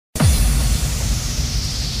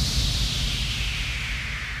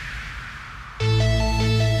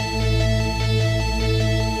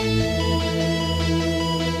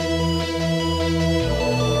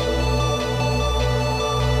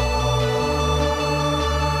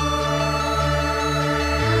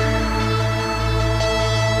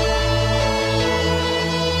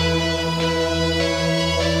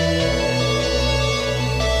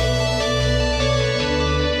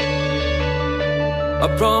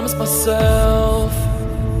promised myself,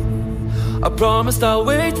 I promised I'll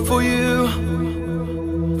wait for you.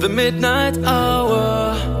 The midnight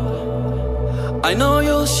hour, I know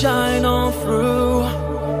you'll shine on through.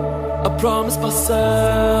 I promised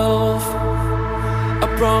myself, I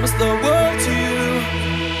promised the world to you.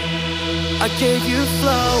 I gave you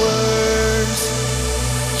flowers,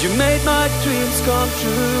 you made my dreams come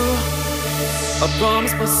true. I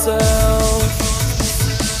promised myself.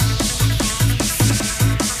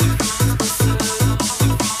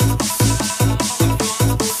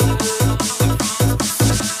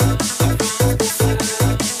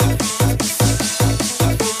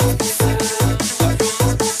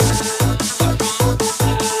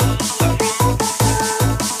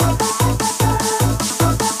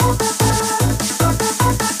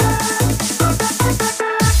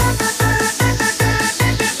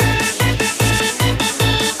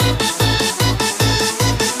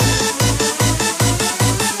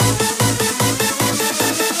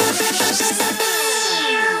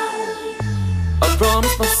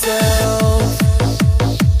 Promised myself,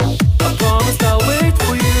 I promised I'll wait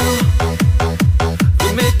for you. The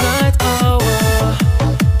midnight hour,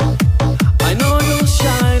 I know you'll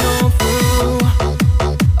shine on through.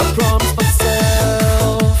 I promised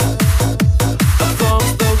myself, I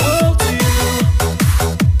promised the world to you.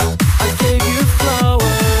 I gave you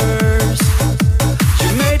flowers, you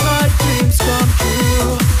made my dreams come true.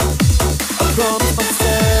 I promised myself.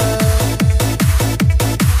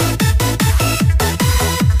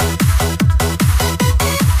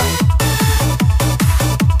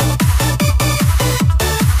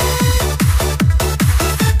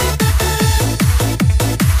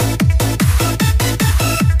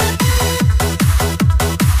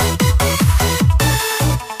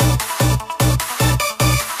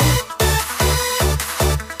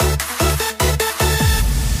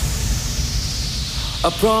 I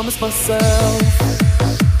promised myself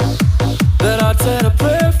that I'd said a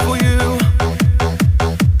prayer for you,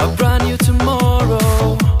 a brand new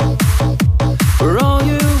tomorrow, where all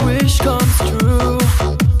you wish comes true.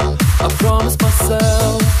 I promised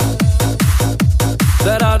myself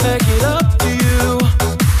that I'd make it up to you,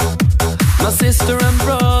 my sister and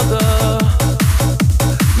brother.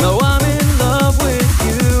 Now I'm in love with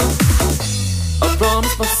you. I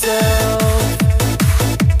promised myself,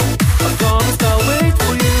 I promised I'll wait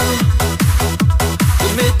for you. The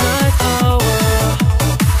midnight hour,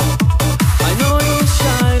 I know you'll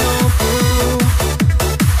shine on through.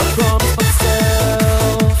 I promised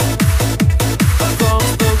myself, I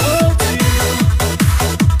promised the world to you.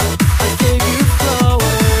 I gave you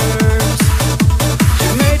flowers, you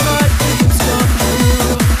made my dreams come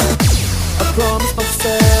true. I promised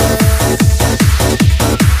myself.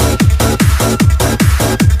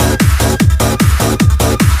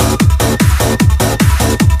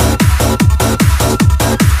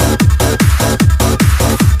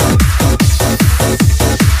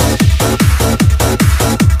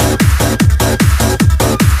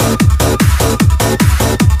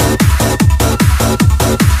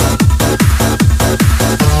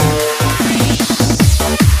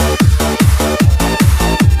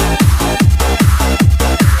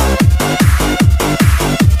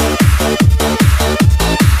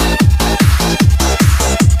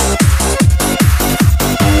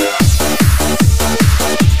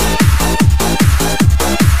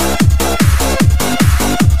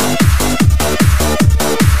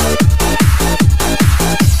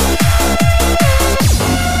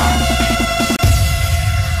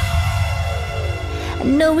 I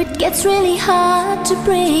know it gets really hard to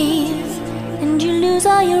breathe, and you lose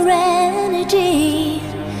all your energy,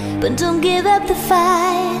 but don't give up the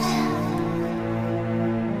fight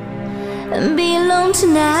and be alone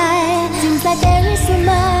tonight. Seems like there is so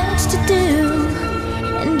much to do,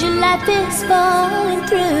 and your life is falling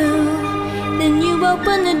through. Then you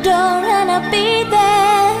open the door and I'll be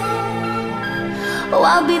there. Oh,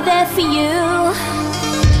 I'll be there for you.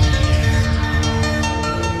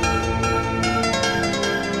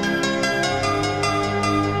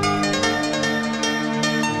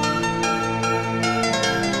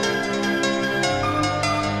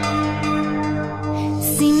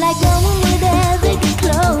 Seemed like no one would ever get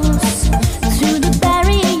close to the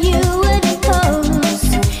barrier you would impose,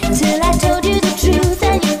 till I told you the truth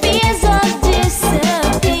and your fears all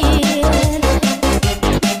disappeared.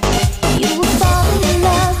 You were falling in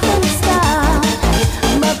love from the start,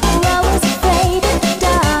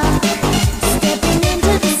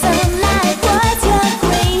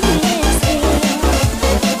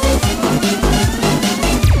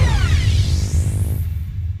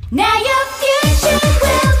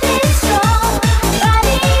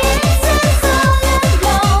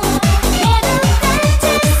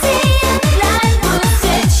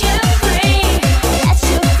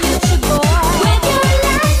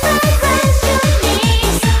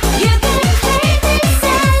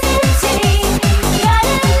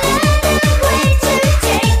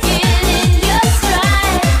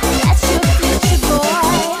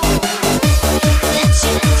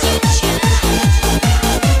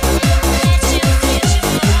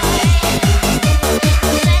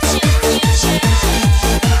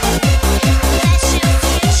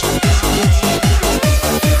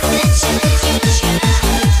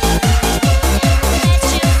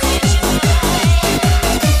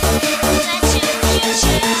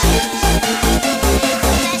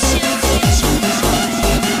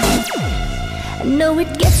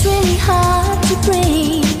 it's really hard to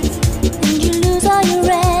breathe, and you lose all your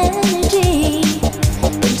energy.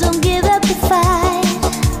 But don't give up the fight,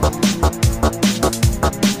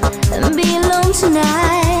 and be alone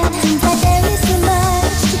tonight. Seems like there is so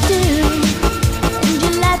much to do, and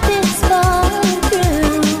your life is falling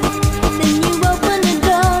through. Then you open the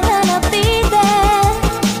door and I'll be there.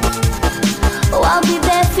 Oh, I'll be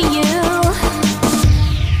there for you.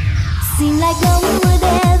 Seem like no one would